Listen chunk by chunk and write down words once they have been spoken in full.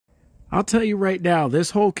I'll tell you right now,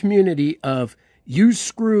 this whole community of used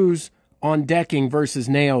screws on decking versus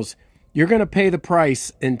nails, you're going to pay the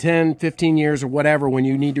price in 10, 15 years or whatever when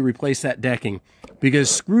you need to replace that decking,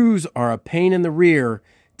 because screws are a pain in the rear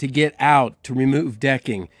to get out to remove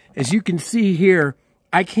decking. As you can see here,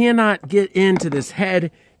 I cannot get into this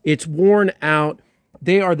head. It's worn out.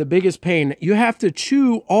 They are the biggest pain. You have to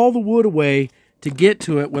chew all the wood away to get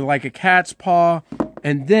to it with like a cat's paw,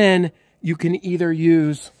 and then you can either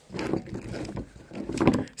use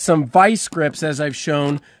some vice grips, as I've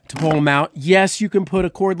shown, to pull them out. Yes, you can put a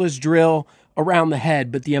cordless drill around the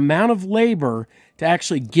head, but the amount of labor to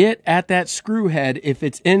actually get at that screw head if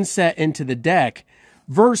it's inset into the deck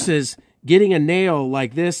versus getting a nail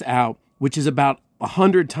like this out, which is about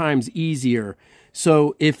 100 times easier.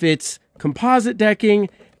 So if it's composite decking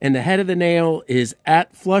and the head of the nail is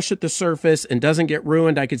flush at the surface and doesn't get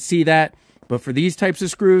ruined, I could see that. But for these types of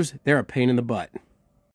screws, they're a pain in the butt.